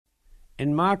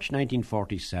In March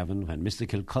 1947, when Mr.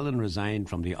 Kilcullen resigned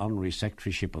from the honorary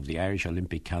secretaryship of the Irish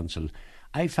Olympic Council,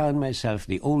 I found myself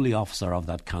the only officer of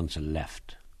that council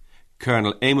left.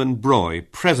 Colonel Eamon Broy,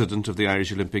 President of the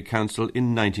Irish Olympic Council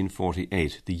in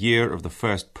 1948, the year of the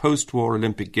first post-war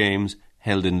Olympic Games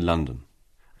held in London.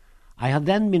 I had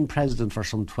then been President for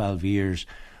some 12 years,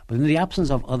 but in the absence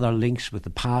of other links with the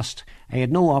past, I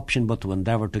had no option but to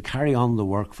endeavour to carry on the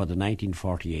work for the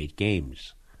 1948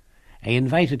 Games. I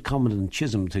invited Commandant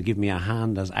Chisholm to give me a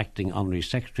hand as Acting Honorary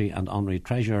Secretary and Honorary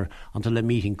Treasurer until a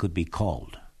meeting could be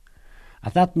called.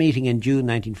 At that meeting in June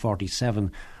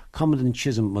 1947, Commandant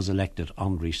Chisholm was elected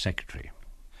Honorary Secretary.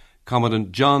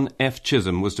 Commandant John F.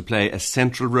 Chisholm was to play a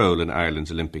central role in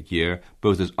Ireland's Olympic year,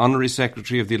 both as Honorary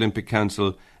Secretary of the Olympic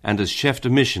Council and as Chef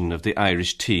de Mission of the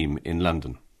Irish team in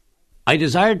London. I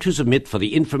desired to submit for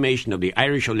the information of the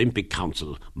Irish Olympic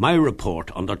Council my report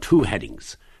under two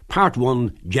headings. Part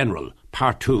 1, General,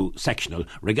 Part 2, Sectional,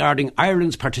 regarding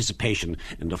Ireland's participation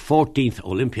in the 14th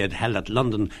Olympiad held at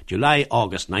London,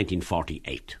 July-August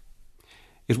 1948.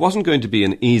 It wasn't going to be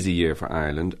an easy year for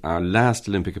Ireland. Our last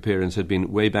Olympic appearance had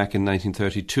been way back in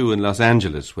 1932 in Los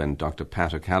Angeles, when Dr.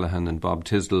 Pat O'Callaghan and Bob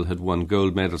Tisdall had won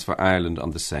gold medals for Ireland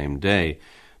on the same day.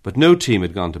 But no team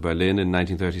had gone to Berlin in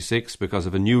 1936 because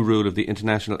of a new rule of the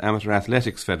International Amateur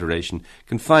Athletics Federation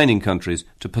confining countries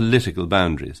to political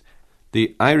boundaries.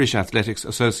 The Irish Athletics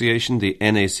Association, the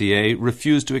NACA,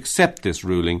 refused to accept this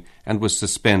ruling and was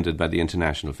suspended by the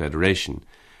International Federation.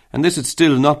 And this had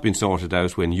still not been sorted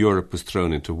out when Europe was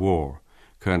thrown into war.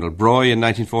 Colonel Broy in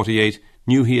 1948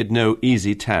 knew he had no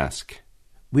easy task.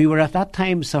 We were at that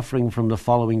time suffering from the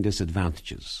following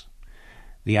disadvantages.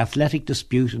 The athletic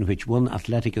dispute in which one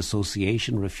athletic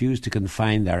association refused to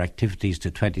confine their activities to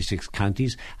 26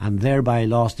 counties and thereby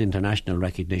lost international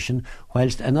recognition,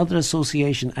 whilst another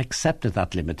association accepted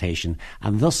that limitation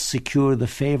and thus secured the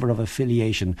favour of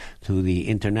affiliation to the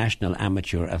International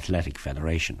Amateur Athletic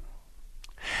Federation.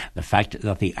 The fact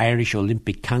that the Irish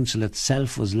Olympic Council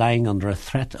itself was lying under a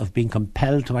threat of being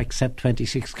compelled to accept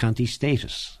 26 county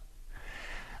status.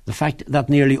 The fact that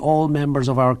nearly all members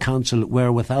of our council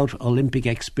were without Olympic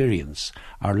experience,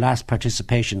 our last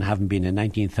participation having been in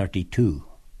 1932.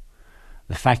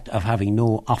 The fact of having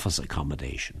no office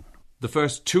accommodation. The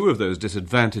first two of those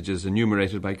disadvantages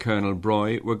enumerated by Colonel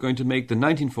Broy were going to make the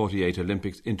 1948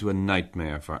 Olympics into a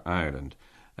nightmare for Ireland.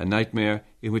 A nightmare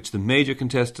in which the major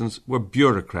contestants were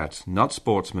bureaucrats, not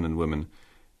sportsmen and women,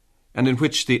 and in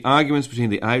which the arguments between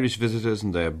the Irish visitors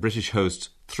and their British hosts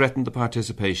threatened the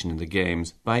participation in the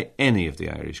Games by any of the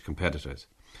Irish competitors.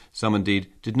 Some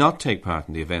indeed did not take part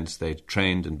in the events they'd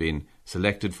trained and been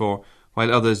selected for,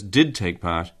 while others did take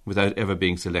part without ever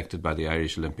being selected by the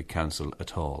Irish Olympic Council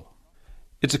at all.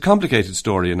 It's a complicated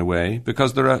story in a way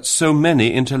because there are so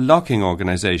many interlocking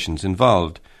organisations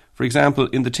involved. For example,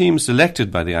 in the teams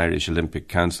selected by the Irish Olympic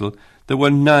Council, there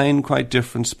were 9 quite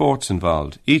different sports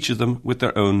involved, each of them with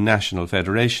their own national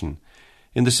federation.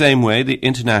 In the same way, the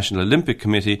International Olympic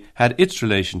Committee had its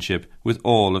relationship with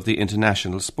all of the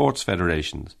international sports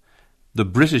federations. The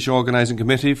British Organising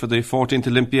Committee for the 14th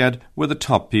Olympiad were the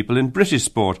top people in British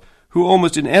sport, who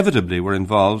almost inevitably were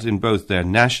involved in both their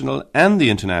national and the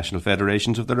international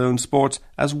federations of their own sports,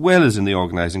 as well as in the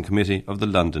Organising Committee of the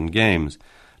London Games.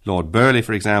 Lord Burghley,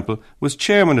 for example, was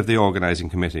chairman of the organising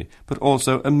committee, but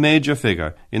also a major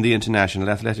figure in the International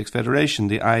Athletics Federation,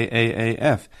 the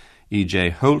IAAF.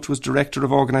 E.J. Holt was director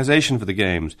of organisation for the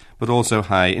Games, but also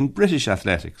high in British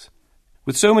athletics.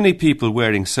 With so many people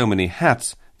wearing so many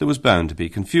hats, there was bound to be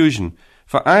confusion.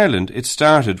 For Ireland, it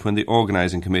started when the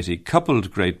organising committee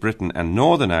coupled Great Britain and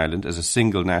Northern Ireland as a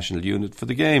single national unit for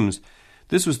the Games.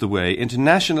 This was the way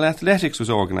international athletics was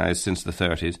organised since the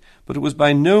 30s, but it was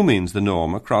by no means the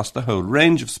norm across the whole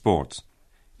range of sports.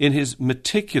 In his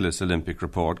meticulous Olympic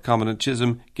report, Commandant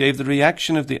Chisholm gave the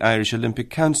reaction of the Irish Olympic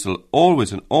Council,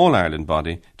 always an all-Ireland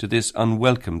body, to this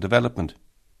unwelcome development.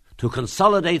 To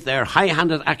consolidate their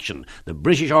high-handed action, the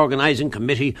British Organising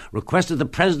Committee requested the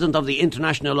President of the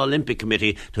International Olympic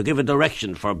Committee to give a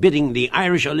direction forbidding the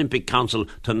Irish Olympic Council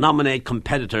to nominate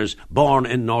competitors born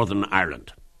in Northern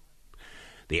Ireland.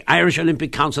 The Irish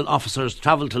Olympic Council officers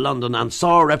travelled to London and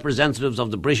saw representatives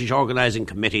of the British Organising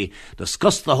Committee,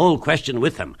 discussed the whole question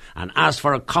with them and asked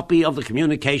for a copy of the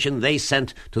communication they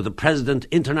sent to the President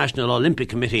International Olympic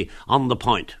Committee on the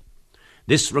point.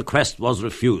 This request was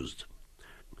refused.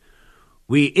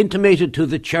 We intimated to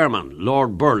the chairman,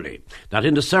 Lord Burghley, that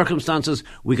in the circumstances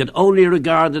we could only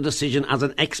regard the decision as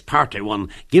an ex parte one,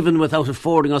 given without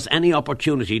affording us any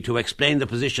opportunity to explain the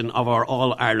position of our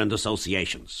All-Ireland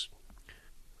associations.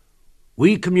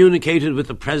 We communicated with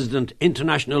the President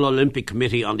International Olympic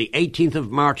Committee on the 18th of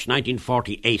March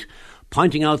 1948,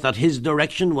 pointing out that his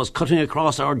direction was cutting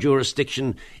across our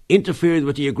jurisdiction, interfered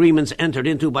with the agreements entered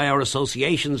into by our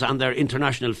associations and their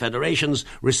international federations,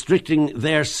 restricting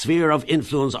their sphere of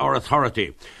influence or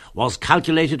authority, was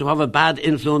calculated to have a bad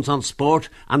influence on sport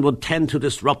and would tend to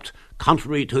disrupt,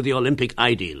 contrary to the Olympic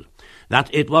ideal. That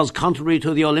it was contrary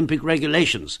to the Olympic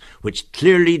regulations, which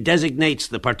clearly designates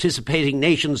the participating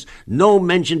nations, no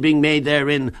mention being made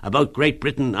therein about Great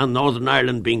Britain and Northern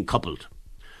Ireland being coupled.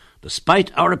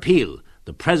 Despite our appeal,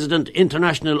 the President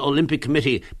International Olympic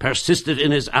Committee persisted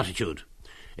in his attitude.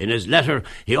 In his letter,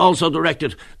 he also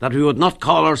directed that we would not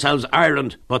call ourselves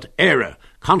Ireland, but Éire,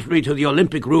 contrary to the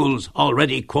Olympic rules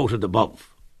already quoted above.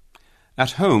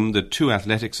 At home, the two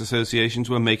athletics associations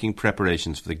were making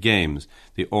preparations for the Games.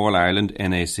 The All-Ireland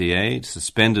NACA,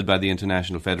 suspended by the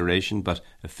International Federation but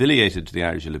affiliated to the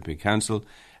Irish Olympic Council,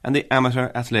 and the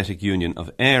Amateur Athletic Union of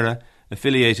Éire,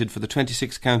 affiliated for the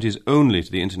 26 counties only to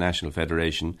the International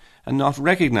Federation and not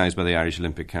recognised by the Irish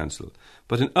Olympic Council.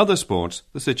 But in other sports,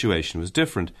 the situation was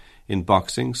different. In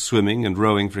boxing, swimming and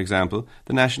rowing, for example,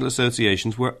 the national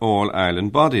associations were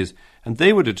all-Ireland bodies, and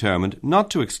they were determined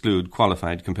not to exclude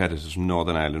qualified competitors from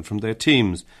Northern Ireland from their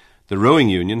teams. The Rowing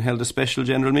Union held a special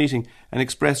general meeting and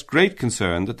expressed great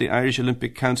concern that the Irish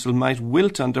Olympic Council might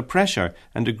wilt under pressure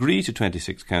and agree to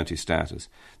 26 county status.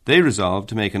 They resolved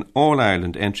to make an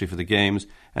all-Ireland entry for the Games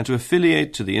and to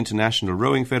affiliate to the International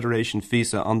Rowing Federation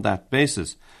FISA on that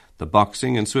basis. The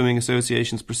boxing and swimming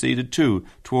associations proceeded too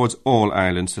towards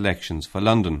all-Ireland selections for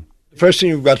London. The first thing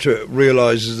you've got to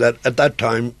realise is that at that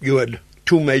time you had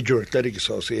two major athletic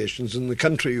associations in the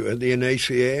country. You had the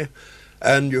NACA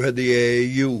and you had the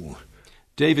AAU.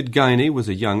 David Guiney was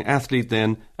a young athlete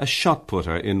then, a shot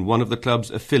putter in one of the clubs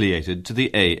affiliated to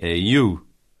the AAU.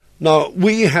 Now,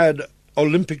 we had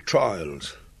Olympic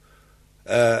trials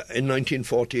in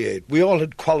 1948. We all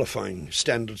had qualifying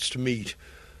standards to meet.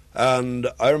 And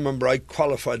I remember I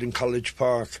qualified in College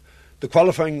Park. The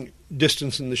qualifying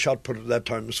distance in the shot put at that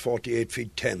time was 48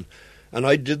 feet 10. And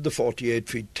I did the 48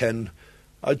 feet 10,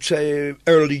 I'd say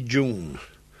early June.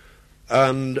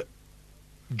 And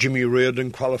Jimmy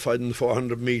Reardon qualified in the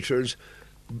 400 metres.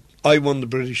 I won the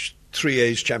British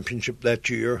 3A's championship that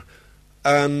year.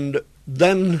 And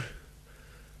then,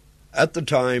 at the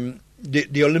time,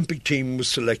 the Olympic team was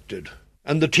selected.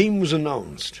 And the team was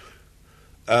announced.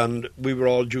 And we were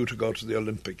all due to go to the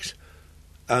Olympics.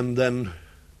 And then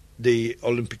the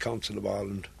Olympic Council of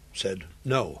Ireland said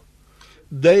no.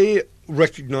 They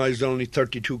recognised only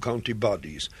 32 county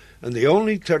bodies, and the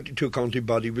only 32 county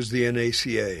body was the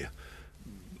NACA.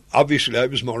 Obviously, I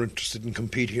was more interested in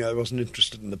competing. I wasn't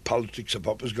interested in the politics of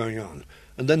what was going on.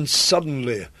 And then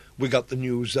suddenly we got the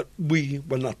news that we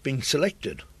were not being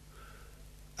selected.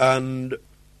 And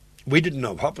we didn't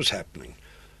know what was happening.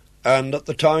 And at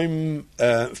the time,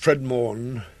 Fred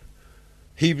Moran,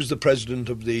 he was the president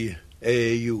of the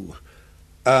AAU,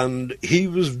 and he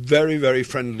was very, very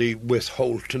friendly with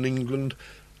Holt in England,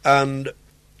 and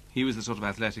he was the sort of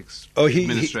athletics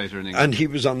administrator in England. And he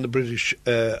was on the British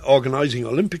organising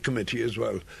Olympic Committee as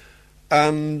well.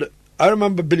 And I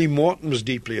remember Billy Morton was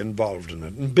deeply involved in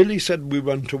it, and Billy said we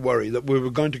weren't to worry, that we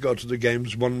were going to go to the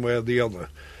Games one way or the other.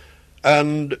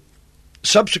 And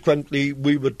subsequently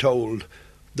we were told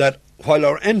that while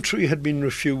our entry had been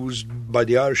refused by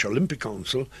the Irish Olympic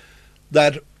Council,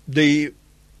 that the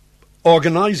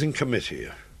organising committee,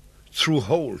 through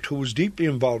Holt, who was deeply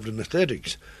involved in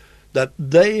athletics, that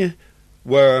they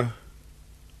would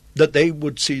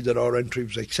see that our entry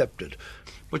was accepted.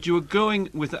 But you were going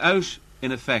without,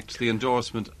 in effect, the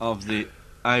endorsement of the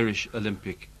Irish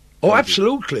Olympic Oh, Committee.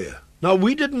 Absolutely. Now,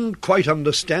 we didn't quite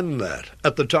understand that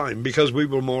at the time because we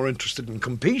were more interested in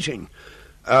competing.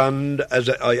 And as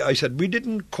I said,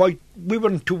 we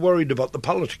weren't too worried about the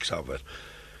politics of it.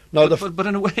 Now, but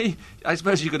in a way, I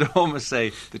suppose you could almost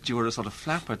say that you were a sort of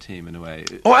flapper team in a way.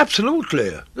 Oh,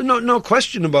 absolutely. No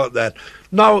question about that.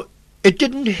 Now, it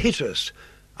didn't hit us.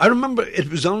 I remember it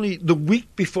was only the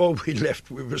week before we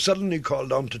left, we were suddenly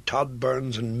called on to Todd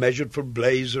Burns and measured for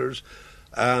blazers,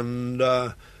 and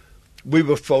we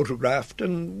were photographed,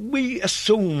 and we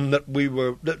assumed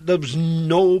that there was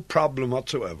no problem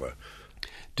whatsoever.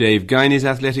 Dave Guiney's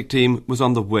athletic team was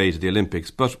on the way to the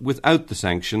Olympics, but without the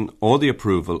sanction or the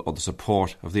approval or the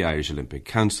support of the Irish Olympic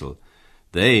Council.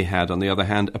 They had, on the other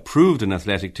hand, approved an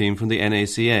athletic team from the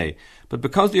NACA, but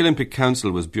because the Olympic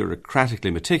Council was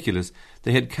bureaucratically meticulous,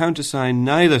 they had countersigned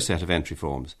neither set of entry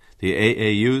forms. The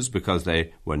AAUs because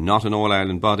they were not an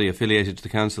all-Ireland body affiliated to the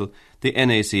Council, the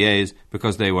NACAs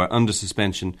because they were under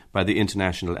suspension by the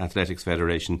International Athletics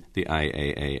Federation, the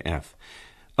IAAF.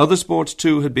 Other sports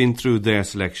too had been through their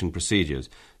selection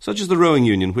procedures, such as the Rowing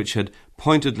Union, which had,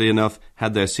 pointedly enough,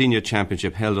 had their senior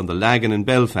championship held on the Lagan in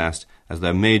Belfast as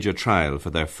their major trial for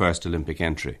their first Olympic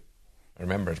entry. I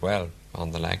remember it well,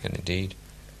 on the Lagan indeed.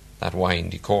 That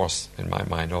windy course, in my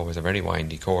mind, always a very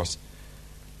windy course.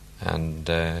 And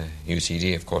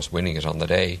UCD, of course, winning it on the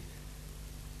day.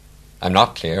 I'm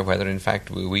not clear whether, in fact,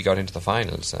 we got into the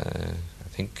finals. I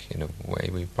think, in a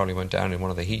way, we probably went down in one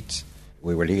of the heats.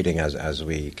 We were leading as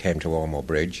we came to Ormeau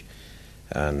Bridge,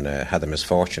 and had the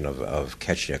misfortune of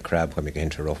catching a crab when we got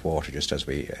into rough water just as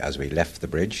we left the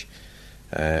bridge.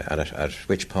 And at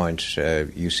which point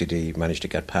UCD managed to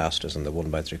get past us, and they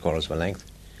won by 3/4 of a length.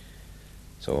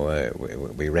 So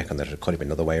we reckon that it could have been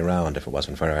another way around if it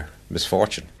wasn't for our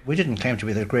misfortune. We didn't claim to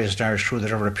be the greatest Irish crew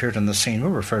that ever appeared on the scene. We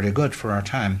were fairly good for our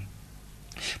time.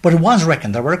 But it was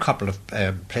reckoned there were a couple of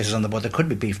places on the boat that could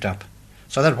be beefed up.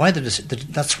 So that's why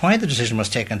the decision was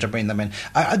taken to bring them in.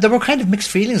 There were kind of mixed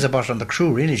feelings about it on the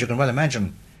crew, really, as you can well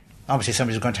imagine. Obviously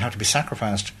somebody's going to have to be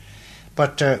sacrificed.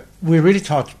 But we really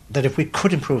thought that if we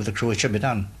could improve the crew, it should be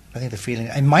done. I think the feeling,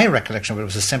 in my recollection of it,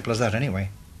 was as simple as that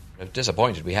anyway. I was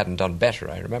disappointed we hadn't done better.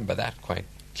 I remember that quite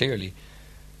clearly.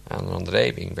 And on the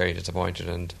day being very disappointed.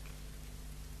 And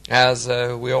as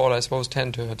we all, I suppose,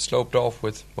 tend to had sloped off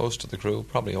with most of the crew,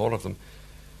 probably all of them,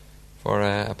 for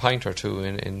a pint or two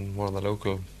in one of the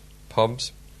local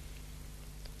pubs.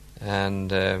 And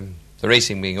the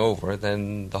racing being over,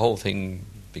 then the whole thing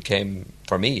became,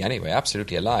 for me anyway,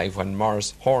 absolutely alive when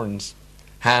Maurice Horne's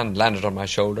hand landed on my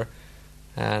shoulder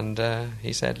and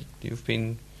he said, "You've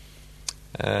been,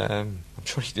 I'm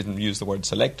sure he didn't use the word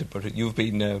selected, but you've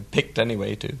been picked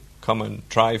anyway to come and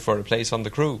try for a place on the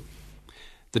crew."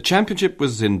 The championship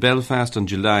was in Belfast on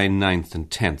July 9th and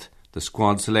 10th. The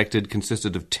squad selected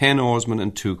consisted of 10 oarsmen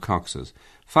and 2 coxes,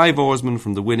 5 oarsmen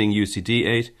from the winning UCD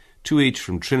 8, 2 each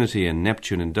from Trinity and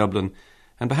Neptune in Dublin,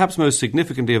 and perhaps most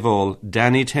significantly of all,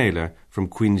 Danny Taylor from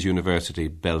Queen's University,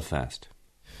 Belfast.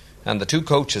 And the 2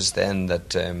 coaches then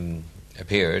that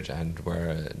appeared and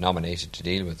were nominated to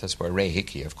deal with us were Ray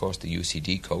Hickey, of course, the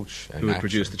UCD coach. Who had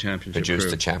produced the championship crew.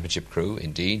 The championship crew,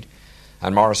 indeed.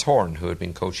 And Maurice Horne, who had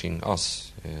been coaching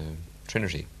us,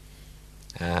 Trinity.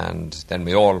 And then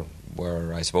we all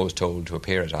were, I suppose, told to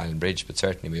appear at Island Bridge, but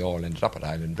certainly we all ended up at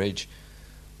Island Bridge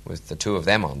with the 2 of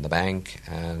them on the bank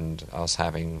and us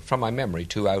having, from my memory,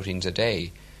 2 outings a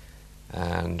day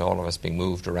and all of us being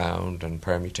moved around and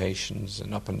permutations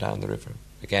and up and down the river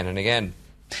again and again.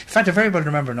 In fact, I very well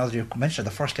remember, now that you mentioned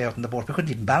the first day out on the boat, we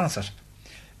couldn't even balance it.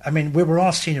 I mean, we were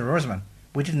all senior oarsmen.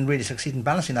 We didn't really succeed in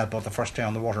balancing that boat the first day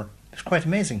on the water. It was quite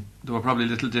amazing. There were probably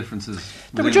little differences.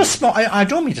 They were just small. I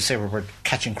don't mean to say we were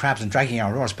catching crabs and dragging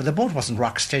our oars, but the boat wasn't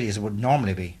rock steady as it would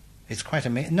normally be. It's quite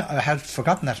amazing. No, I had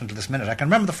forgotten that until this minute. I can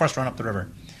remember the first run up the river,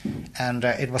 and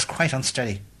it was quite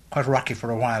unsteady, quite rocky for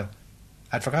a while.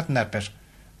 I'd forgotten that bit.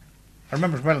 I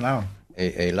remember it well now.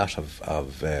 A lot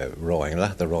of rowing, a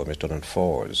lot of the rowing was done in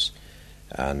 4s,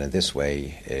 and in this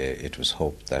way it was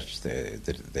hoped that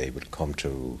they would come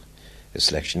to a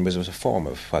selection. It was a form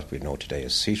of what we know today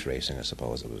as seat racing, I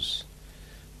suppose,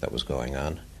 that was going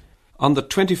on. On the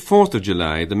 24th of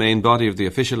July, the main body of the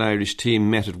official Irish team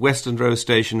met at Westland Row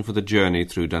Station for the journey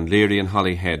through Dunleary and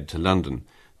Holyhead to London.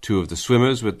 2 of the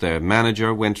swimmers with their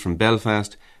manager went from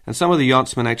Belfast, and some of the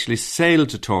yachtsmen actually sailed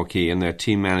to Torquay in their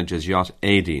team manager's yacht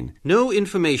Aideen. No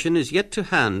information is yet to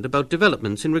hand about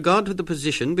developments in regard to the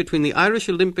position between the Irish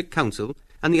Olympic Council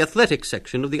and the athletics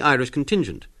section of the Irish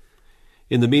contingent.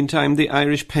 In the meantime, the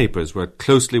Irish papers were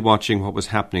closely watching what was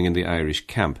happening in the Irish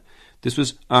camp. This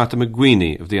was Arthur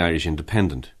McGueeney of the Irish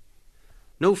Independent.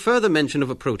 No further mention of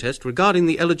a protest regarding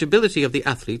the eligibility of the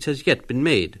athletes has yet been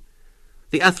made.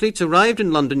 The athletes arrived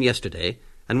in London yesterday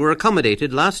and were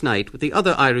accommodated last night with the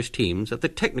other Irish teams at the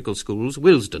technical schools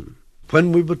Willesden.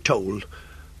 When we were told,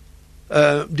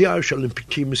 the Irish Olympic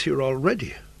team is here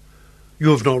already.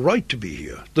 You have no right to be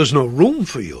here. There's no room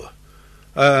for you.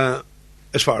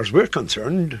 As far as we're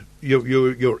concerned,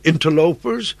 you're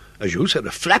interlopers, as you said,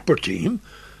 a flapper team,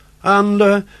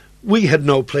 and we had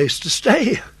no place to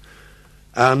stay.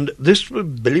 And this was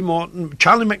Billy Morton.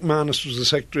 Charlie McManus was the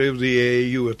secretary of the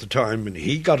AAU at the time, and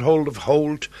he got hold of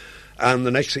Holt, and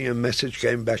the next thing a message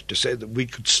came back to say that we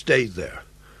could stay there.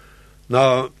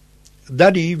 Now,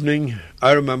 that evening,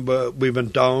 I remember we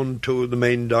went down to the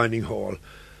main dining hall,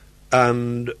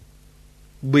 and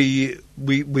we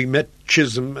met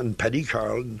Chisholm and Paddy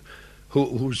Carlin, who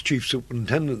was chief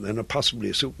superintendent then, or possibly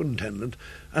a superintendent,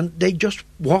 and they just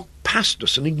walked past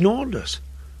us and ignored us,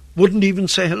 wouldn't even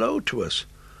say hello to us.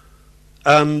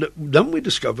 And then we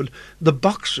discovered the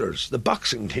boxers, the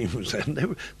boxing team was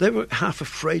there. They were half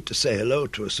afraid to say hello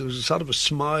to us. There was a sort of a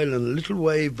smile and a little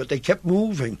wave, but they kept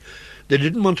moving. They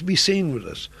didn't want to be seen with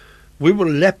us. We were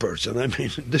lepers, and I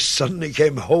mean, this suddenly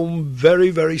came home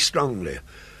very, very strongly.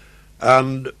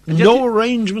 And no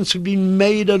arrangements had been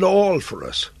made at all for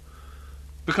us.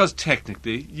 Because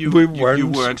technically you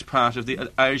weren't part of the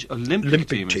Irish Olympic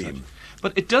team.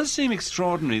 But it does seem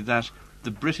extraordinary that the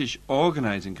British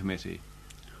Organising Committee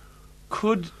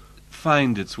could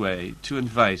find its way to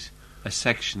invite a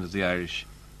section of the Irish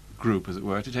group, as it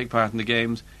were, to take part in the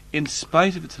Games in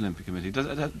spite of its Olympic Committee.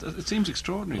 It seems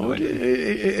extraordinary.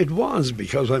 It was,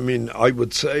 because, I mean, I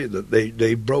would say that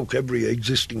they broke every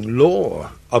existing law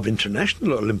of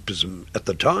international Olympism at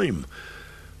the time,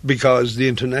 because the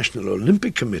International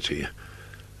Olympic Committee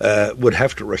would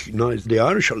have to recognise the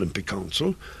Irish Olympic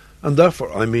Council, and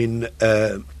therefore, I mean,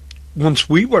 once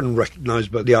we weren't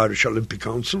recognised by the Irish Olympic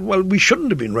Council, well, we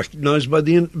shouldn't have been recognised by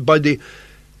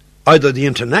either the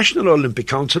International Olympic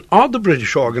Council or the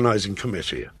British Organising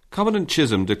Committee. Commandant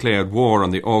Chisholm declared war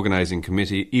on the Organising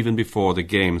Committee even before the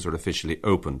Games were officially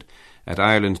opened. At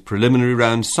Ireland's preliminary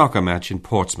round soccer match in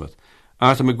Portsmouth,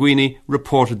 Arthur McGuiney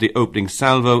reported the opening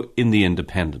salvo in The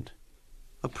Independent.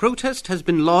 A protest has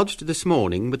been lodged this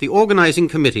morning with the Organising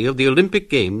Committee of the Olympic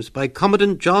Games by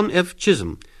Commandant John F.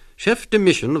 Chisholm, Chef de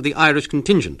Mission of the Irish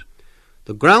contingent.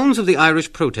 The grounds of the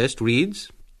Irish protest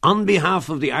reads, On behalf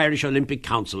of the Irish Olympic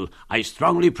Council, I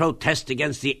strongly protest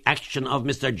against the action of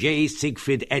Mr. J.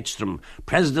 Siegfried Edstrom,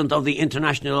 President of the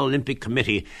International Olympic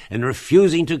Committee, in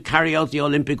refusing to carry out the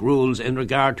Olympic rules in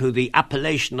regard to the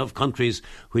appellation of countries,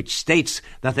 which states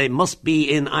that they must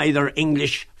be in either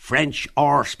English, French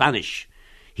or Spanish.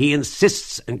 He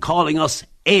insists in calling us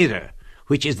Éire,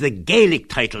 which is the Gaelic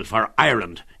title for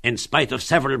Ireland, in spite of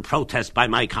several protests by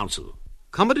my council.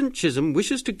 Commandant Chisholm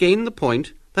wishes to gain the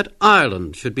point that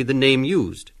Ireland should be the name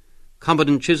used.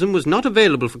 Commandant Chisholm was not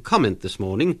available for comment this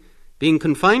morning, being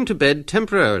confined to bed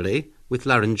temporarily with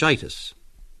laryngitis.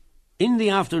 In the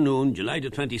afternoon, July the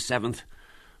 27th,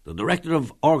 the Director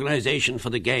of Organisation for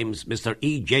the Games, Mr.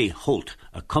 E.J. Holt,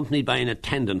 accompanied by an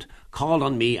attendant, called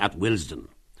on me at Willesden.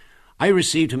 I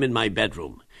received him in my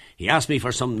bedroom. He asked me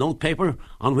for some notepaper,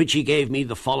 on which he gave me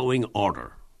the following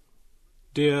order.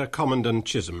 Dear Commandant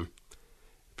Chisholm,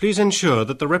 please ensure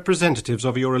that the representatives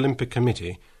of your Olympic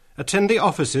Committee attend the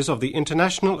offices of the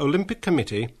International Olympic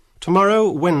Committee tomorrow,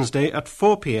 Wednesday at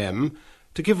 4 p.m.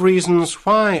 to give reasons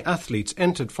why athletes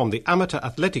entered from the Amateur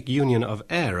Athletic Union of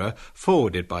Éire,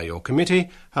 forwarded by your committee,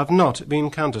 have not been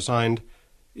countersigned.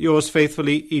 Yours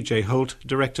faithfully, E.J. Holt,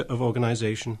 Director of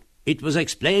Organisation. It was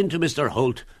explained to Mr.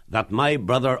 Holt that my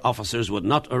brother officers would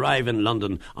not arrive in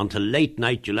London until late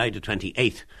night, July the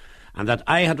 28th, and that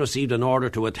I had received an order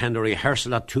to attend a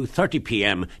rehearsal at 2:30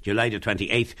 p.m, July the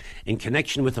 28th, in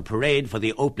connection with the parade for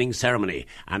the opening ceremony,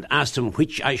 and asked him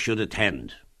which I should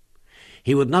attend.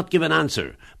 He would not give an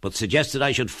answer, but suggested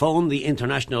I should phone the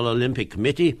International Olympic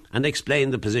Committee and explain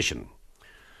the position.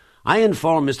 I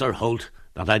informed Mr. Holt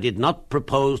that I did not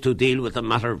propose to deal with the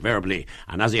matter verbally,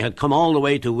 and as he had come all the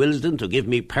way to Willesden to give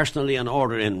me personally an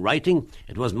order in writing,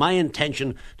 it was my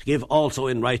intention to give also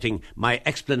in writing my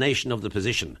explanation of the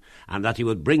position, and that he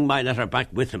would bring my letter back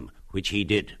with him, which he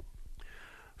did.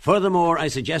 Furthermore, I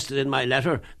suggested in my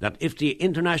letter that if the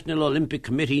International Olympic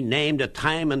Committee named a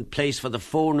time and place for the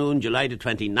forenoon, July the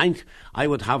 29th, I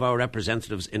would have our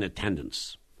representatives in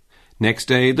attendance. Next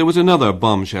day, there was another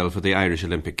bombshell for the Irish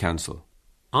Olympic Council.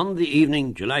 On the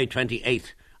evening, July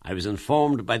 28th, I was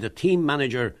informed by the team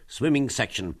manager, swimming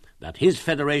section, that his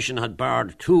federation had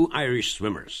barred 2 Irish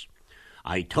swimmers.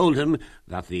 I told him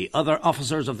that the other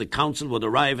officers of the council would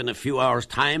arrive in a few hours'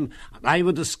 time, and I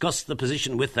would discuss the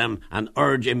position with them and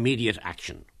urge immediate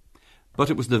action. But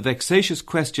it was the vexatious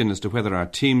question as to whether our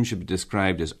team should be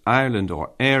described as Ireland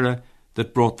or Éire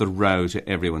that brought the row to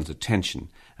everyone's attention,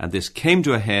 and this came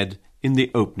to a head in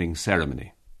the opening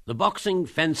ceremony. The boxing,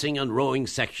 fencing and rowing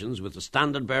sections, with the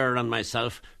standard bearer and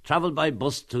myself, travelled by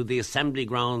bus to the assembly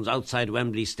grounds outside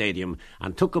Wembley Stadium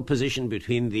and took a position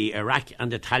between the Iraq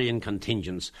and Italian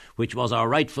contingents, which was our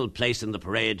rightful place in the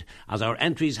parade, as our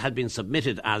entries had been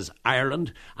submitted as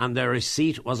Ireland and their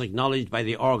receipt was acknowledged by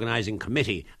the organising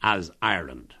committee as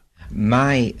Ireland.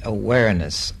 My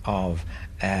awareness of,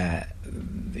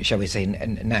 shall we say,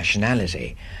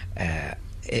 nationality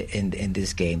in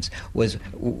these games was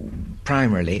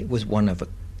primarily one of a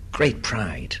great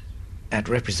pride at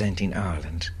representing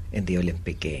Ireland in the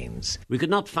Olympic Games. We could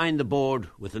not find the board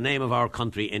with the name of our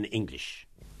country in English.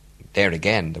 There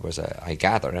again, there was I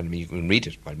gather, and we can read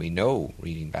it, but we know,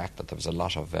 reading back, that there was a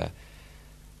lot of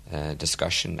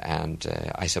discussion and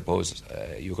I suppose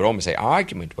you could almost say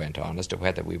argument went on as to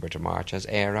whether we were to march as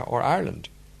Éire or Ireland.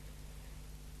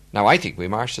 Now, I think we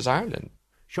marched as Ireland.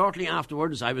 Shortly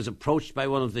afterwards, I was approached by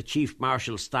one of the Chief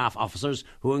Marshal's staff officers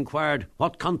who inquired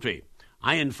what country.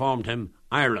 I informed him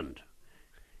Ireland.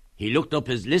 He looked up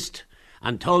his list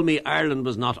and told me Ireland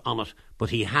was not on it, but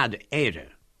he had Éire.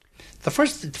 The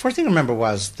first thing I remember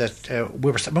was that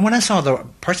when I saw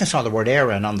the word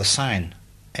Éire on the sign,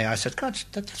 I said, God,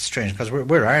 that's strange because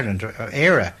we're Ireland.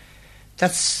 Éire,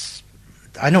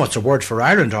 I know it's a word for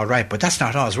Ireland, all right, but that's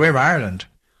not us. We're Ireland.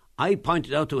 I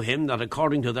pointed out to him that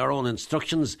according to their own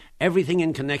instructions, everything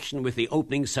in connection with the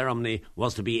opening ceremony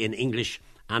was to be in English,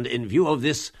 and in view of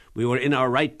this, we were in our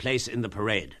right place in the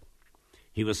parade.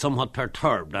 He was somewhat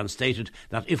perturbed and stated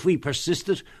that if we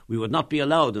persisted, we would not be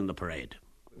allowed in the parade.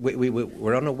 We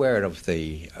were unaware of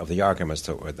the arguments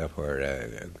that were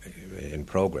in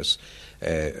progress,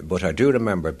 but I do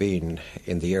remember being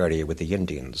in the area with the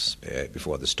Indians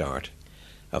before the start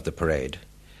of the parade.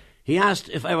 He asked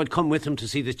if I would come with him to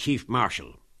see the Chief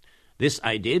Marshal. This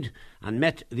I did, and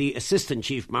met the Assistant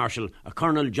Chief Marshal, a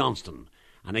Colonel Johnston,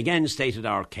 and again stated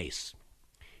our case.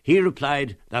 He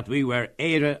replied that we were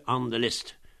Éire on the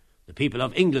list. The people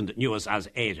of England knew us as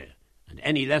Éire, and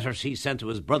any letters he sent to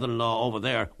his brother-in-law over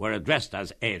there were addressed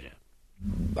as Éire.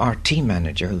 Our team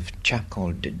manager, a chap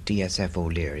called DSF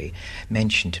O'Leary,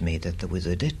 mentioned to me that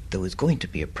there was going to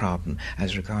be a problem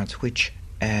as regards which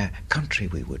country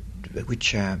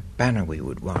which banner we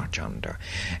would march under,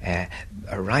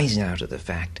 arising out of the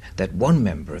fact that one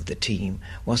member of the team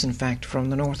was in fact from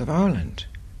the north of Ireland.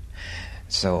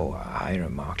 So I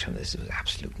remarked to him this was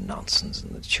absolute nonsense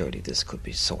and that surely this could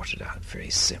be sorted out very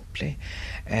simply.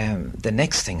 The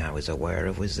next thing I was aware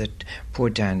of was that poor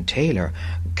Dan Taylor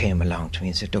came along to me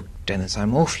and said, "Look, Dennis,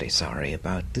 I'm awfully sorry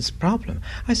about this problem."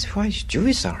 I said, "Why should you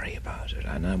be sorry about it?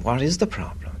 And what is the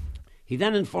problem?" He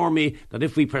then informed me that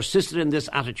if we persisted in this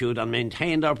attitude and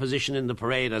maintained our position in the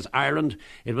parade as Ireland,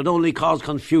 it would only cause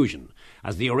confusion,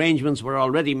 as the arrangements were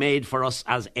already made for us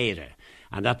as Éire,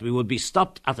 and that we would be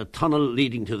stopped at the tunnel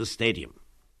leading to the stadium.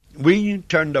 We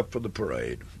turned up for the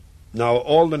parade. Now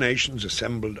all the nations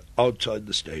assembled outside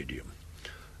the stadium,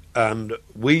 and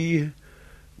we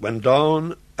went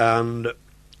down and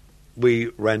we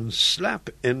ran slap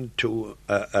into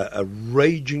a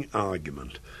raging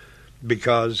argument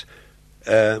because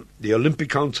the Olympic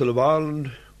Council of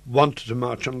Ireland wanted to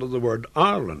march under the word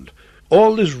Ireland.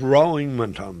 All this rowing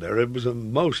went on there. It was a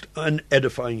most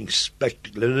unedifying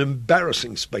spectacle, an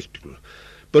embarrassing spectacle.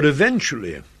 But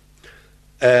eventually,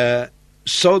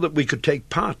 so that we could take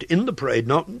part in the parade,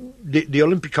 not the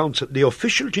Olympic Council, the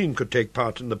official team could take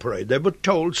part in the parade. They were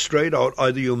told straight out,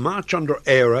 either you march under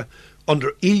Éire,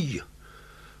 under E.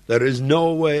 There is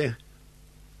no way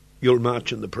you'll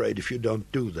march in the parade if you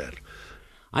don't do that.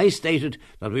 I stated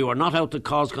that we were not out to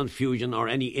cause confusion or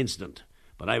any incident,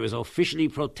 but I was officially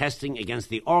protesting against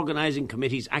the organising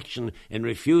committee's action in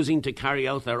refusing to carry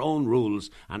out their own rules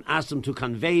and asked them to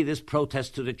convey this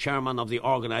protest to the chairman of the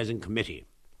organising committee.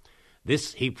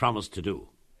 This he promised to do.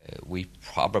 We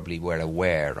probably were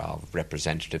aware of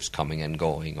representatives coming and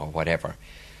going or whatever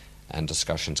and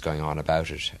discussions going on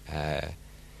about it.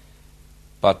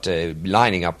 But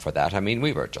lining up for that, I mean,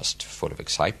 we were just full of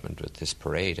excitement with this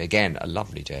parade. Again, a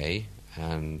lovely day.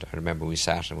 And I remember we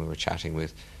sat and we were chatting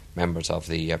with members of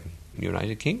the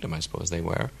United Kingdom, I suppose they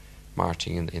were,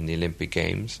 marching in the Olympic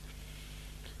Games.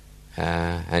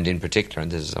 And in particular,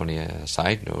 and this is only a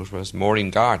side note, was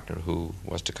Maureen Gardner, who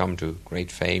was to come to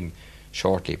great fame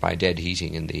shortly by dead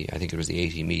heating in the, I think it was the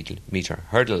 80-metre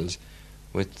hurdles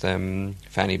with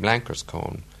Fanny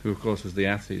Blankers-Cone. Who, of course, was the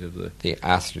athlete of the... The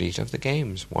athlete of the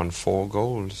Games, won 4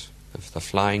 golds, of the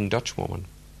Flying Dutchwoman.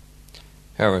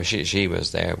 However, she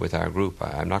was there with our group.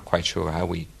 I'm not quite sure how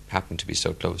we happened to be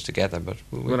so close together, but...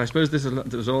 Well, I suppose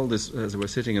there was all this, as we were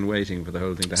sitting and waiting for the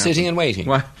whole thing to happen. Sitting and waiting.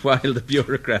 While the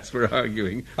bureaucrats were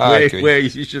arguing where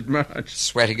you should march.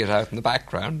 Sweating it out in the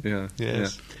background. Yeah.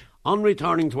 Yes. Yeah. On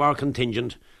returning to our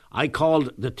contingent, I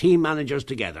called the team managers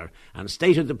together and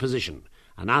stated the position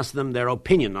and asked them their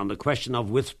opinion on the question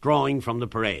of withdrawing from the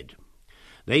parade.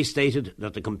 They stated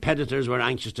that the competitors were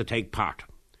anxious to take part.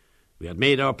 We had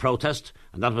made our protest,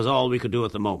 and that was all we could do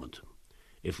at the moment.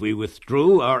 If we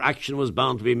withdrew, our action was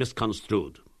bound to be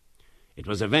misconstrued. It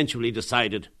was eventually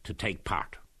decided to take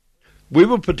part. We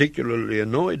were particularly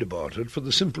annoyed about it for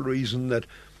the simple reason that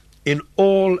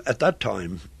at that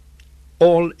time,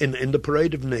 in the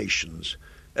Parade of Nations,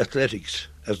 athletics,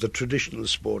 as the traditional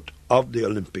sport of the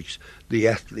Olympics, the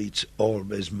athletes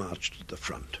always marched at the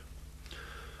front.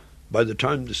 By the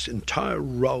time this entire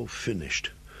row finished,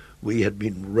 we had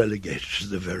been relegated to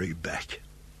the very back.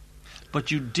 But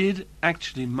you did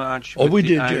actually march Oh, with we the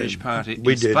did, Irish yeah. Party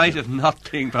We in did, spite yeah. of not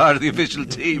being part of the official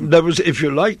team. There was, if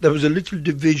you like, there was a little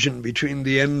division between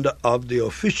the end of the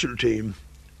official team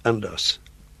and us.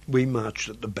 We marched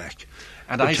at the back,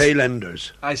 And the I tail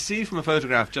enders. I see from a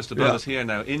photograph just above Yeah. us here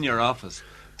now in your office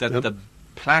that Yep. the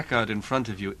placard in front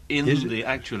of you in Is it? the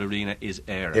actual arena is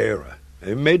ERA. Era.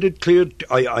 I made it clear.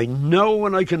 I know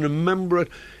and I can remember it.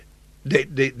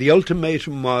 The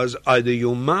ultimatum was either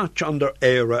you march under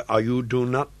ERA or you do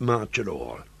not march at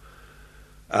all.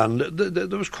 And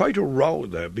there was quite a row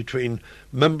there between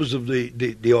members of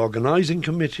the organising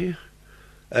committee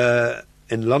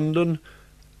in London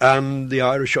and the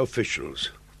Irish officials.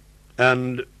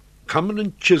 And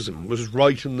Commandant Chisholm was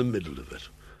right in the middle of it.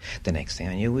 The next thing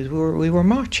I knew was we were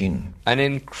marching. An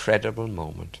incredible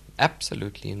moment.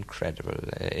 Absolutely incredible.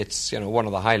 It's, one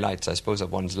of the highlights, I suppose,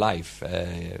 of one's life.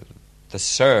 The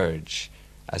surge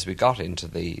as we got into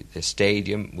the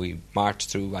stadium. We marched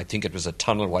through, I think it was a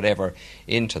tunnel, whatever,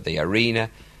 into the arena.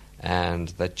 And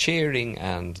the cheering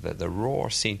and the roar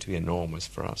seemed to be enormous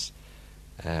for us.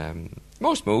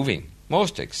 Most moving,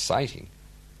 most exciting.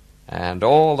 And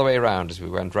all the way around as we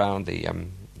went round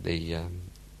the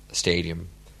stadium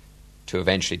to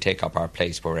eventually take up our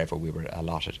place wherever we were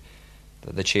allotted,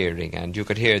 the cheering, and you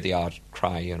could hear the odd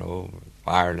cry,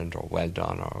 Ireland or well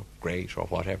done or great or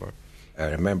whatever. I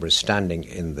remember standing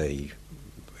in the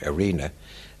arena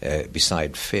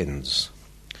beside Finn's,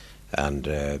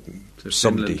 and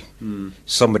somebody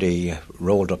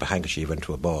rolled up a handkerchief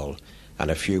into a ball, and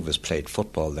a few of us played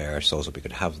football there so that we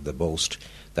could have the boast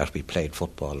that we played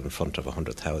football in front of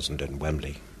 100,000 in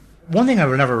Wembley. One thing I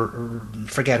will never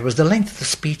forget was the length of the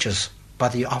speeches by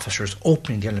the officers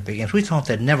opening the Olympic Games. We thought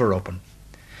they'd never open.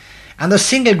 And the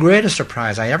single greatest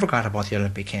surprise I ever got about the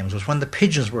Olympic Games was when the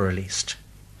pigeons were released.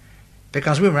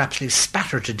 Because we were absolutely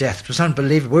spattered to death. It was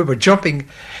unbelievable. We were jumping.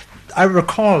 I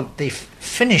recall the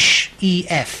Finnish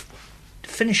EF.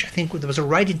 Finnish, I think, there was a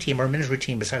riding team or a military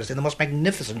team beside us in the most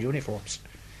magnificent uniforms.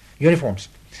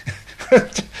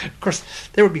 Of course,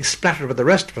 they were being splattered with the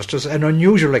rest of us. It was an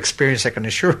unusual experience, I can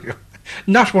assure you.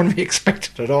 Not one we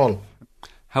expected at all.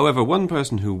 However, one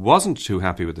person who wasn't too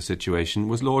happy with the situation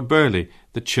was Lord Burleigh,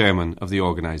 the chairman of the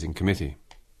organising committee.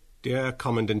 Dear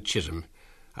Commandant Chisholm,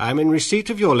 I am in receipt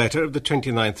of your letter of the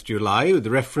 29th July with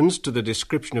reference to the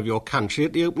description of your country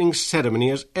at the opening ceremony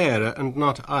as Eire and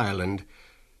not Ireland.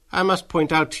 I must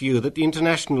point out to you that the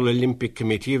International Olympic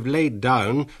Committee have laid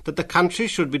down that the country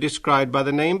should be described by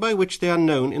the name by which they are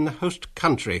known in the host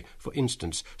country. For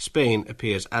instance, Spain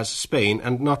appears as Spain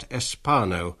and not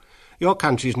Espano. Your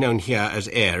country is known here as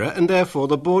Eire, and therefore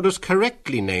the borders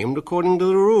correctly named according to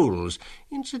the rules.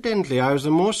 Incidentally, I was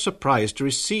the more surprised to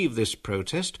receive this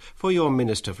protest, for your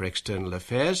Minister for External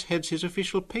Affairs heads his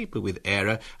official paper with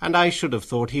Eire, and I should have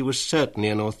thought he was certainly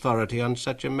an authority on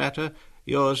such a matter.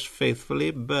 Yours faithfully,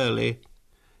 Burleigh.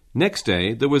 Next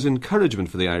day, there was encouragement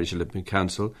for the Irish Olympic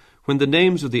Council when the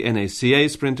names of the NACA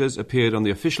sprinters appeared on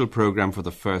the official programme for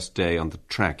the first day on the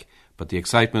track, but the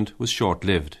excitement was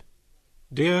short-lived.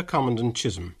 Dear Commandant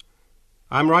Chisholm,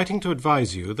 I am writing to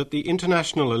advise you that the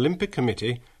International Olympic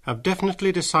Committee have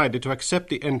definitely decided to accept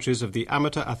the entries of the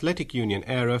Amateur Athletic Union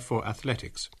Eire for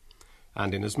athletics.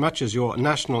 And inasmuch as your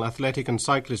National Athletic and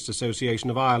Cyclist Association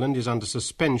of Ireland is under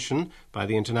suspension by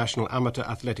the International Amateur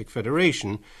Athletic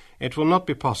Federation, it will not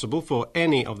be possible for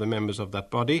any of the members of that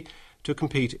body to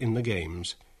compete in the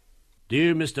Games.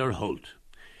 Dear Mr. Holt,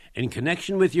 in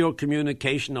connection with your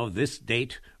communication of this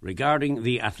date regarding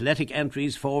the athletic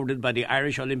entries forwarded by the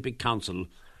Irish Olympic Council,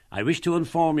 I wish to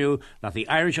inform you that the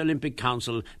Irish Olympic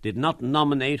Council did not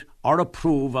nominate or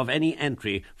approve of any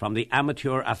entry from the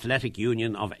Amateur Athletic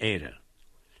Union of Eire.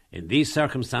 In these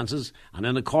circumstances, and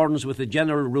in accordance with the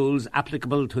general rules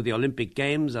applicable to the Olympic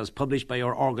Games as published by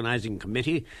your organising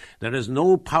committee, there is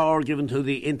no power given to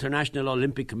the International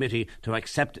Olympic Committee to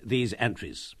accept these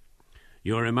entries.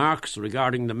 Your remarks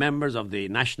regarding the members of the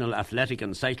National Athletic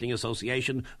and Cycling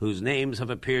Association whose names have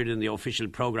appeared in the official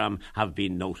programme have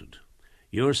been noted.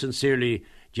 Yours sincerely,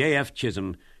 J.F.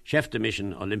 Chisholm, Chef de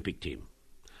Mission Olympic Team.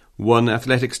 One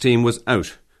athletics team was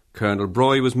out. Colonel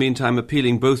Broy was meantime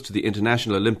appealing both to the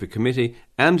International Olympic Committee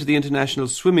and to the International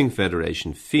Swimming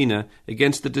Federation, FINA,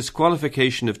 against the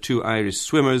disqualification of 2 Irish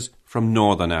swimmers from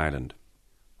Northern Ireland.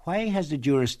 Why has the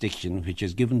jurisdiction which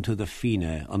is given to the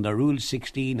FINA under Rule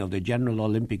 16 of the General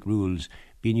Olympic Rules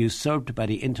been usurped by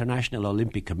the International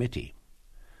Olympic Committee?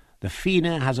 The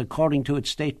FINA has, according to its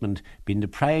statement, been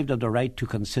deprived of the right to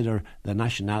consider the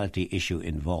nationality issue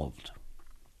involved.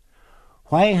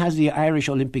 Why has the Irish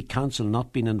Olympic Council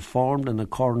not been informed in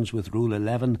accordance with Rule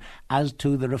 11 as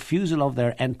to the refusal of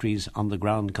their entries on the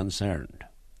ground concerned?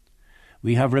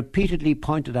 We have repeatedly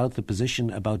pointed out the position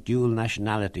about dual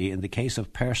nationality in the case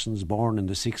of persons born in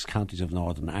the 6 counties of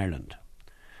Northern Ireland.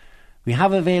 We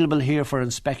have available here for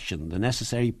inspection the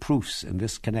necessary proofs in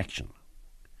this connection.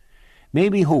 May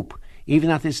we hope, even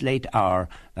at this late hour,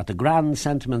 that the grand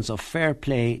sentiments of fair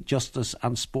play, justice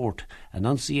and sport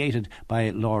enunciated by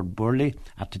Lord Burleigh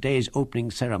at today's opening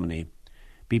ceremony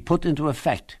be put into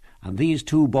effect and these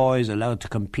 2 boys allowed to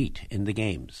compete in the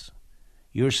games.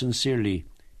 Yours sincerely,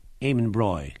 Eamon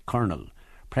Broy, Colonel,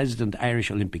 President,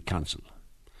 Irish Olympic Council.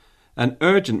 An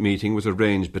urgent meeting was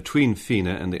arranged between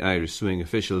FINA and the Irish swimming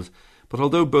officials, but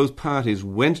although both parties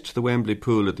went to the Wembley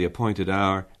pool at the appointed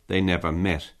hour, they never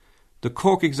met. The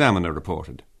Cork Examiner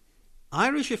reported.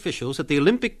 Irish officials at the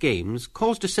Olympic Games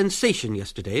caused a sensation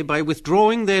yesterday by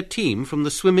withdrawing their team from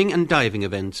the swimming and diving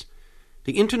events.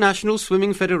 The International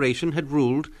Swimming Federation had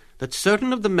ruled that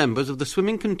certain of the members of the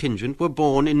swimming contingent were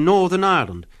born in Northern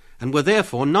Ireland and were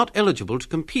therefore not eligible to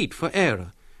compete for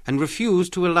ERA, and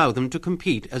refused to allow them to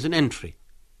compete as an entry.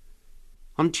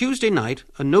 On Tuesday night,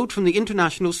 a note from the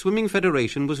International Swimming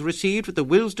Federation was received at the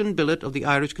Willesden billet of the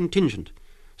Irish contingent,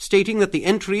 stating that the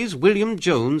entries William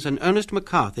Jones and Ernest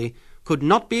McCarthy could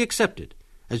not be accepted,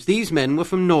 as these men were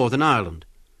from Northern Ireland.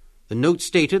 The note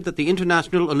stated that the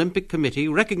International Olympic Committee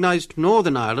recognised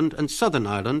Northern Ireland and Southern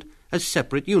Ireland as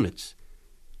separate units.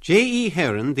 J.E.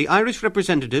 Heron, the Irish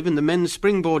representative in the men's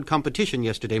springboard competition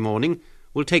yesterday morning,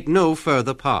 will take no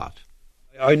further part.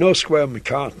 I know Squire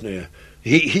McCartney.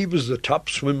 He was the top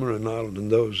swimmer in Ireland in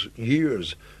those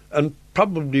years and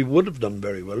probably would have done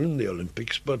very well in the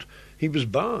Olympics, but he was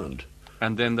banned.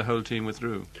 And then the whole team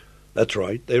withdrew. That's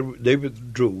right. They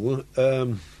withdrew.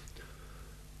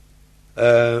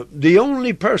 The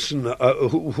only person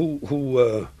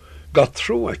who got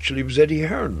through actually was Eddie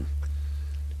Hearn.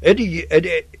 Eddie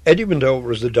went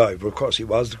over as the diver. Of course, he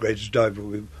was the greatest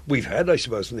diver we've had, I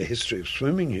suppose, in the history of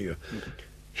swimming here.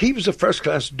 He was a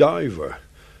first-class diver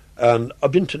and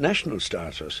of international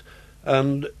status.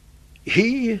 And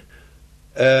he,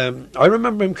 I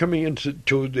remember him coming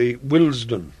into the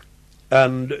Willesden,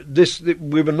 and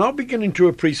we were now beginning to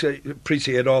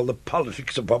appreciate all the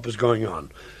politics of what was going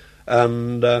on.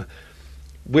 And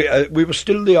we were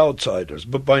still the outsiders,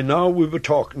 but by now we were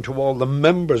talking to all the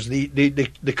members,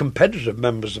 the competitive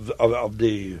members of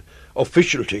the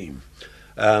official team,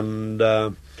 and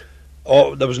there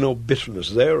was no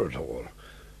bitterness there at all.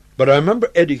 But I remember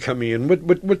Eddie coming in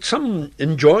with some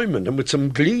enjoyment and with some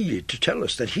glee to tell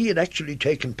us that he had actually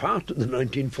taken part in the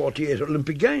 1948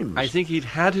 Olympic Games. I think he'd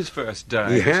had his first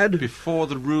dive before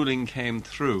the ruling came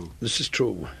through. This is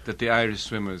true. That the Irish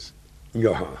swimmers,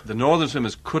 the northern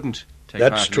swimmers, couldn't take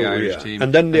That's part true, in the Irish yeah. team.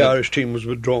 And then the Irish team was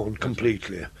withdrawn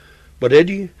completely. Right. But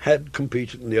Eddie had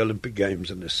competed in the Olympic Games,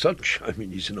 and as such, I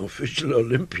mean, he's an official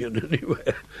Olympian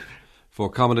anyway. For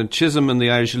Commandant Chisholm and the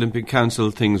Irish Olympic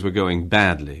Council, things were going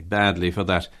badly for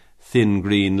that thin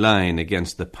green line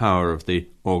against the power of the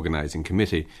organising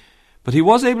committee. But he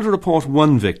was able to report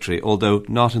one victory, although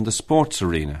not in the sports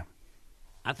arena.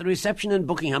 At the reception in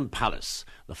Buckingham Palace,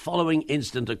 the following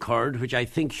incident occurred, which I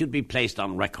think should be placed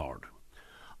on record.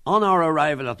 On our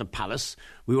arrival at the palace,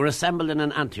 we were assembled in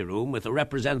an anteroom with the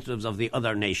representatives of the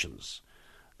other nations.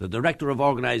 The Director of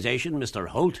Organisation, Mr.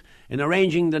 Holt, in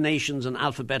arranging the nations in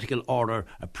alphabetical order,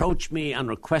 approached me and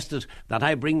requested that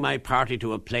I bring my party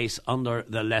to a place under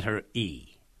the letter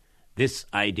E. This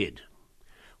I did.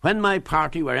 When my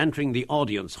party were entering the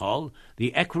audience hall,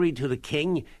 the equerry to the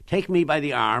King, taking me by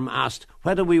the arm, asked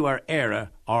whether we were Éire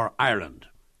or Ireland.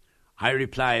 I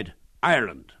replied,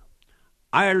 Ireland.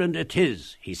 Ireland it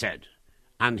is, he said,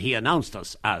 and he announced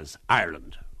us as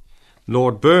Ireland.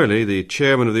 Lord Burleigh, the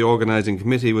chairman of the organising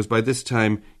committee, was by this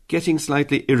time getting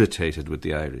slightly irritated with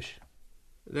the Irish.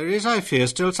 There is, I fear,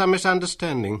 still some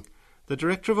misunderstanding. The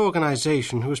Director of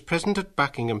Organisation, who was present at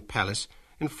Buckingham Palace,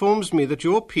 informs me that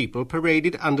your people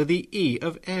paraded under the E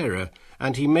of Éire,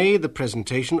 and he made the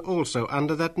presentation also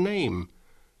under that name.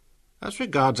 As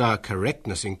regards our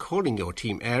correctness in calling your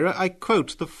team Éire, I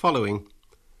quote the following.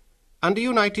 Under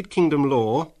United Kingdom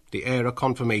law, the Éire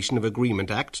Confirmation of Agreement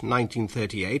Act,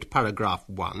 1938, paragraph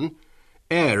 1,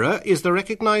 Éire is the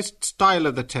recognised style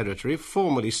of the territory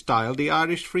formerly styled the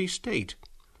Irish Free State.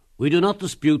 We do not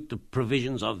dispute the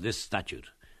provisions of this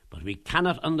statute, but we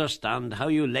cannot understand how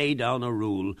you lay down a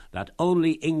rule that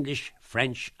only English,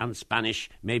 French and Spanish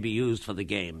may be used for the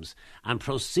games, and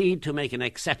proceed to make an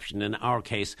exception in our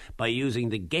case by using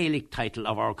the Gaelic title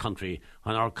of our country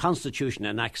when our constitution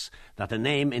enacts that the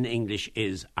name in English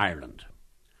is Ireland.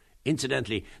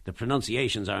 Incidentally, the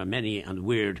pronunciations are many and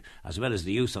weird, as well as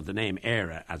the use of the name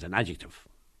Éire as an adjective.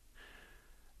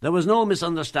 There was no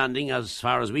misunderstanding, as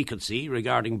far as we could see,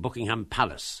 regarding Buckingham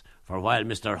Palace, For while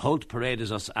Mr. Holt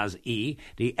paraded us as E,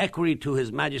 the Equerry to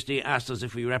His Majesty asked us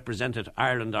if we represented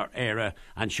Ireland or Éire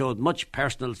and showed much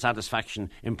personal satisfaction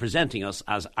in presenting us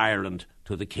as Ireland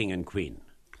to the King and Queen.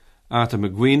 Arthur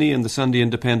McGuiney in the Sunday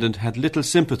Independent had little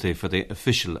sympathy for the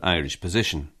official Irish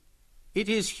position. It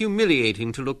is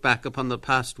humiliating to look back upon the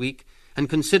past week and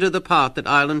consider the part that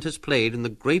Ireland has played in the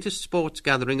greatest sports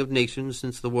gathering of nations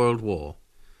since the World War.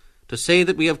 To say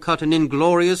that we have cut an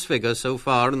inglorious figure so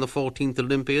far in the 14th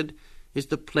Olympiad is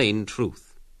the plain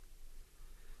truth.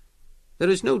 There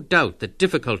is no doubt that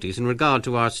difficulties in regard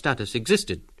to our status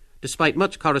existed, despite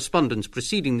much correspondence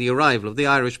preceding the arrival of the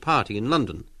Irish party in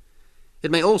London.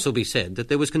 It may also be said that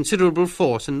there was considerable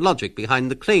force and logic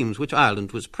behind the claims which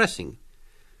Ireland was pressing.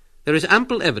 There is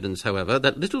ample evidence, however,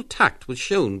 that little tact was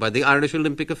shown by the Irish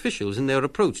Olympic officials in their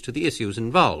approach to the issues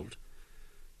involved.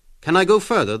 Can I go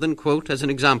further than quote, as an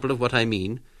example of what I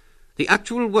mean, the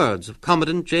actual words of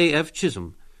Commandant J.F.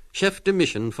 Chisholm, Chef de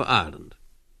Mission for Ireland?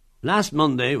 Last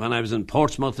Monday, when I was in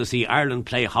Portsmouth to see Ireland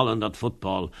play Holland at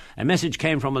football, a message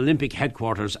came from Olympic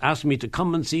headquarters asking me to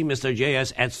come and see Mr.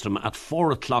 J.S. Edstrom at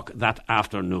 4 o'clock that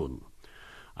afternoon.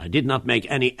 I did not make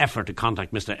any effort to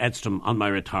contact Mr. Edstrom on my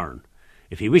return.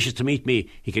 If he wishes to meet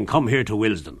me, he can come here to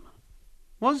Willesden.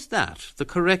 Was that the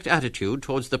correct attitude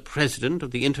towards the President of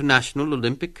the International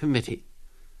Olympic Committee?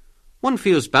 One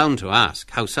feels bound to ask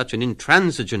how such an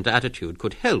intransigent attitude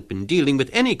could help in dealing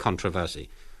with any controversy,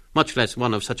 much less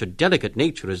one of such a delicate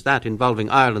nature as that involving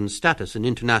Ireland's status in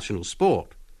international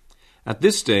sport. At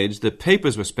this stage, the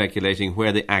papers were speculating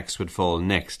where the axe would fall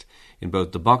next. In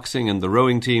both the boxing and the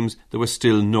rowing teams, there were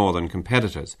still northern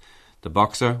competitors. The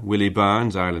boxer, Willie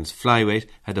Barnes, Ireland's flyweight,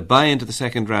 had a bye into the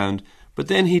second round, but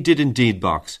then he did indeed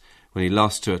box, when he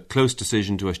lost to a close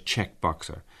decision to a Czech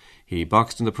boxer. He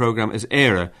boxed in the programme as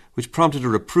Éire, which prompted a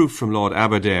reproof from Lord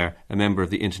Aberdare, a member of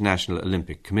the International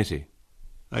Olympic Committee.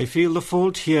 I feel the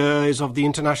fault here is of the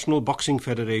International Boxing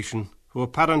Federation, who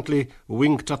apparently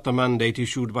winked at the mandate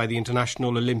issued by the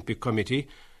International Olympic Committee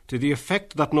to the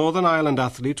effect that Northern Ireland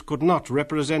athletes could not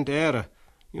represent Éire.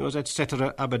 Yours,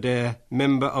 etc., Aberdare,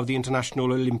 member of the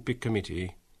International Olympic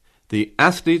Committee. The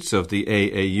athletes of the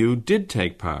AAU did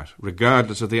take part,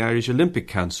 regardless of the Irish Olympic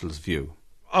Council's view.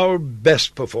 Our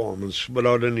best performance,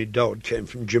 without any doubt, came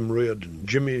from Jim Reardon.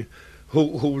 Jimmy, who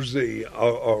was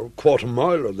our quarter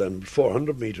miler then,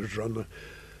 400 metres runner.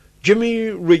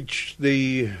 Jimmy reached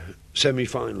the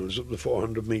semi-finals of the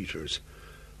 400 metres.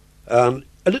 And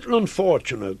a little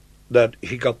unfortunate that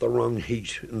he got the wrong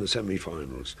heat in the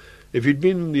semi-finals. If he'd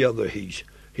been in the other heat,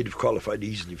 he'd have qualified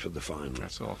easily for the final.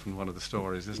 That's often one of the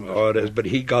stories, isn't it? Oh, it is, but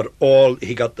he got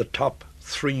the top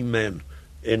 3 men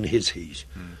in his heat.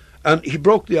 And he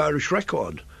broke the Irish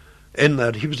record in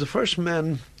that he was the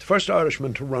first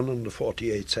Irishman to run under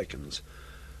 48 seconds.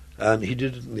 And he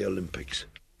did it in the Olympics.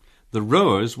 The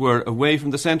rowers were away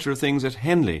from the centre of things at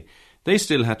Henley. They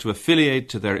still had to affiliate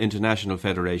to their international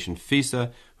federation,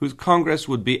 FISA, whose congress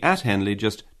would be at Henley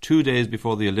just 2 days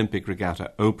before the Olympic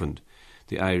regatta opened.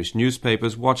 The Irish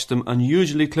newspapers watched them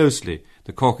unusually closely,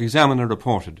 the Cork Examiner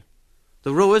reported.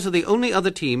 The rowers are the only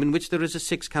other team in which there is a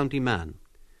 6-county man.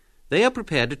 They are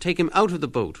prepared to take him out of the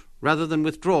boat rather than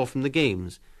withdraw from the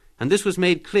games, and this was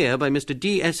made clear by Mr.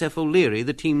 D.S.F. O'Leary,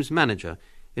 the team's manager,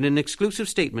 in an exclusive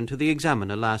statement to the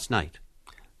Examiner last night.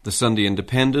 The Sunday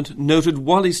Independent noted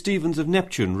Wally Stevens of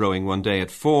Neptune rowing one day at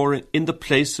 4 in the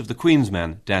place of the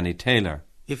Queensman, Danny Taylor.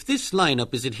 If this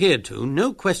line-up is adhered to,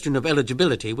 no question of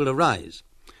eligibility will arise.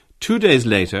 2 days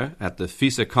later, at the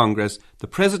FISA Congress, the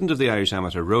president of the Irish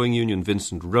Amateur Rowing Union,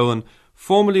 Vincent Rowan,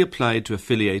 formally applied to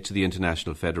affiliate to the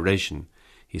International Federation.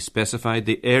 He specified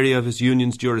the area of his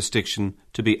union's jurisdiction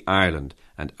to be Ireland,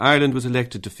 and Ireland was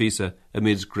elected to FISA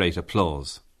amidst great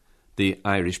applause. The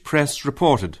Irish press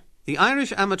reported, The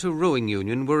Irish Amateur Rowing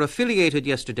Union were affiliated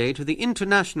yesterday to the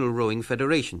International Rowing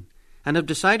Federation, and have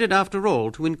decided after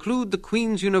all to include the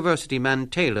Queen's University man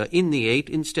Taylor in the 8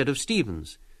 instead of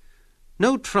Stevens.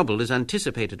 No trouble is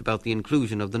anticipated about the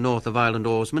inclusion of the North of Ireland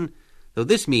oarsmen, though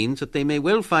this means that they may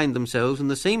well find themselves in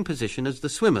the same position as the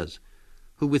swimmers,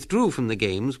 who withdrew from the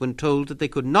games when told that they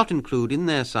could not include in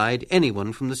their side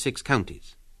anyone from the 6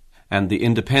 counties. And the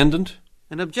Independent?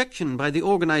 An objection by the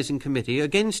organising committee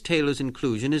against Taylor's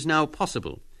inclusion is now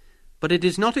possible, but it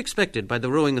is not expected by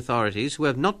the rowing authorities, who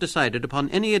have not decided upon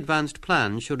any advanced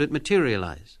plan should it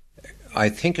materialise. I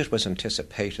think it was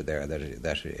anticipated there that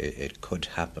it could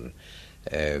happen.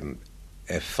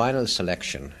 A final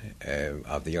selection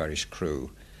of the Irish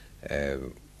crew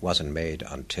wasn't made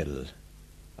until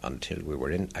we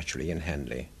were actually in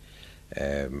Henley.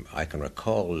 I can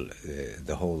recall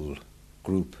the whole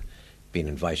group being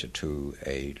invited to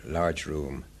a large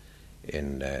room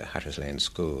in Hatter's Lane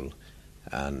School,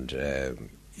 and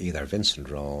either Vincent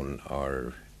Rowan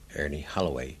or Ernie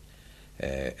Holloway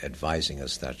advising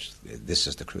us that this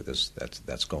is the crew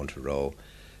that's going to row.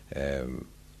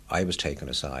 I was taken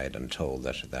aside and told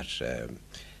that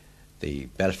the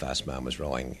Belfast man was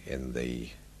rowing in the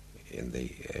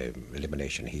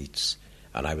elimination heats,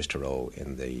 and I was to row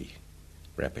in the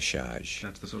repechage.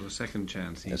 That's the sort of second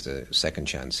chance heat. That's the second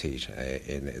chance heat.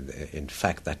 In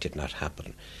fact, that did not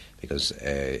happen, because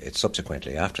it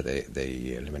subsequently, after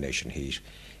the elimination heat,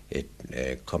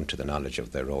 it come to the knowledge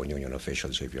of the rowing union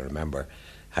officials, who, if you remember,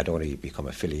 had only become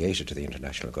affiliated to the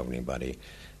international governing body.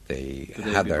 They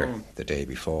had the day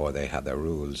before they had their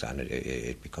rules, and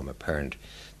it became apparent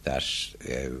that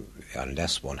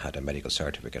unless one had a medical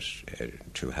certificate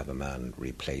to have a man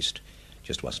replaced,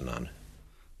 just wasn't on.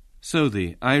 So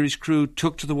the Irish crew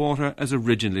took to the water as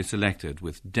originally selected,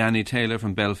 with Danny Taylor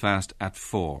from Belfast at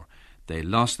 4. They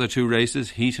lost their 2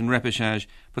 races, heat and repechage,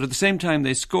 but at the same time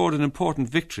they scored an important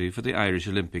victory for the Irish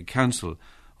Olympic Council,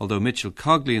 although Mitchell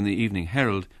Cogley in the Evening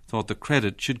Herald thought the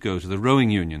credit should go to the rowing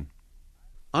union.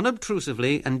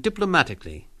 Unobtrusively and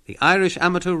diplomatically, the Irish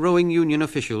Amateur Rowing Union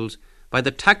officials, by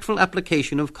the tactful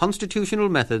application of constitutional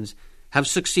methods, have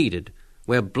succeeded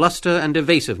where bluster and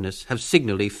evasiveness have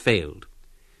signally failed.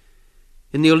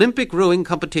 In the Olympic rowing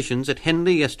competitions at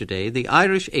Henley yesterday, the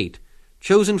Irish 8,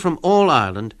 chosen from all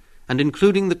Ireland and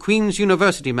including the Queen's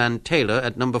University man Taylor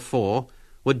at number 4,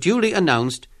 were duly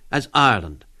announced as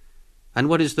Ireland, and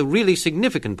what is the really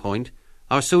significant point,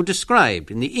 are so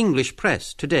described in the English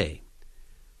press today.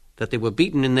 That they were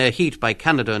beaten in their heat by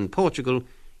Canada and Portugal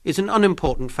is an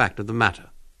unimportant fact of the matter.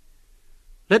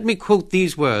 Let me quote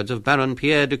these words of Baron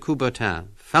Pierre de Coubertin,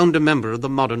 founder member of the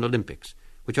modern Olympics,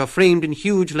 which are framed in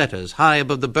huge letters high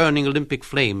above the burning Olympic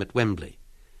flame at Wembley.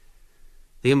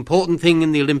 The important thing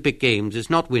in the Olympic Games is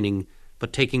not winning,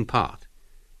 but taking part.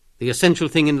 The essential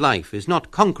thing in life is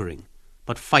not conquering,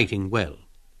 but fighting well.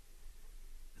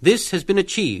 This has been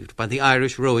achieved by the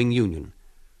Irish Rowing Union,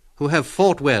 who have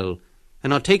fought well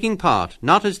and are taking part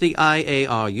not as the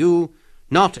IARU,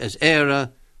 not as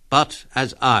ERA, but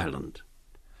as Ireland.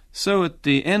 So at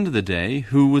the end of the day,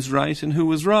 who was right and who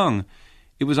was wrong?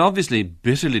 It was obviously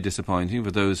bitterly disappointing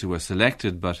for those who were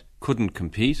selected but couldn't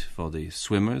compete, for the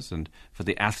swimmers and for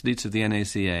the athletes of the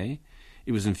NACA.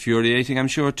 It was infuriating, I'm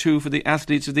sure, too, for the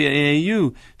athletes of the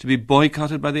AAU to be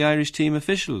boycotted by the Irish team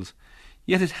officials.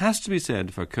 Yet it has to be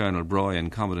said for Colonel Broy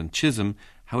and Commandant Chisholm,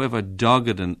 however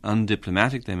dogged and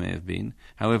undiplomatic they may have been,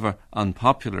 however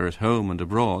unpopular at home and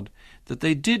abroad, that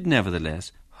they did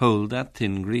nevertheless hold that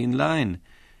thin green line.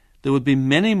 There would be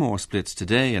many more splits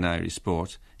today in Irish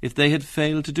sport if they had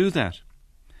failed to do that.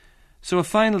 So a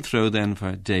final throw then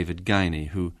for David Guiney,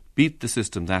 who beat the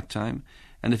system that time,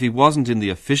 and if he wasn't in the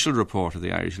official report of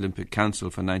the Irish Olympic Council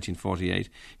for 1948,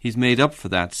 he's made up for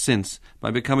that since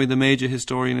by becoming the major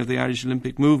historian of the Irish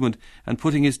Olympic movement and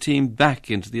putting his team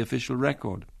back into the official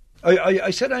record.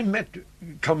 I said I met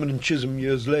Commandant Chisholm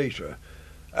years later,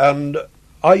 and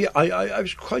I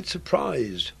was quite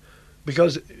surprised,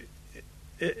 because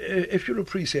if you'll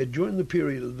appreciate, during the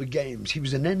period of the Games, he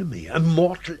was an enemy, a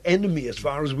mortal enemy as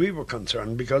far as we were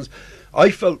concerned, because I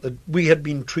felt that we had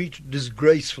been treated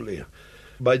disgracefully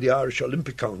by the Irish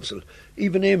Olympic Council.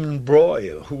 Even Eamon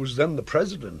Broy, who was then the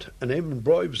president, and Eamon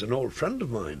Broy was an old friend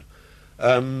of mine,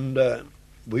 and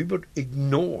we were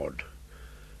ignored.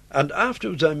 And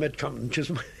afterwards I met Commandant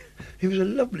Chisholm. He was a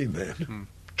lovely man,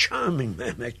 charming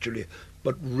man actually,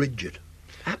 but rigid,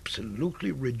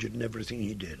 absolutely rigid in everything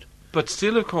he did. But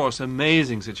still, of course,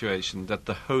 amazing situation that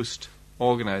the host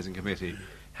organising committee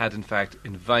had in fact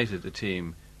invited a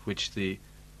team which the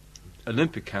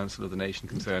Olympic Council of the nation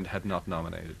concerned had not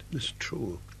nominated. It's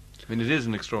true. I mean, it is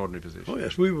an extraordinary position. Oh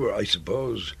yes, we were, I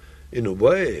suppose, in a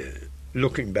way,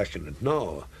 looking back on it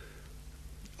now,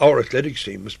 our athletics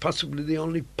team was possibly the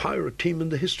only pirate team in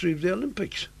the history of the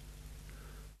Olympics.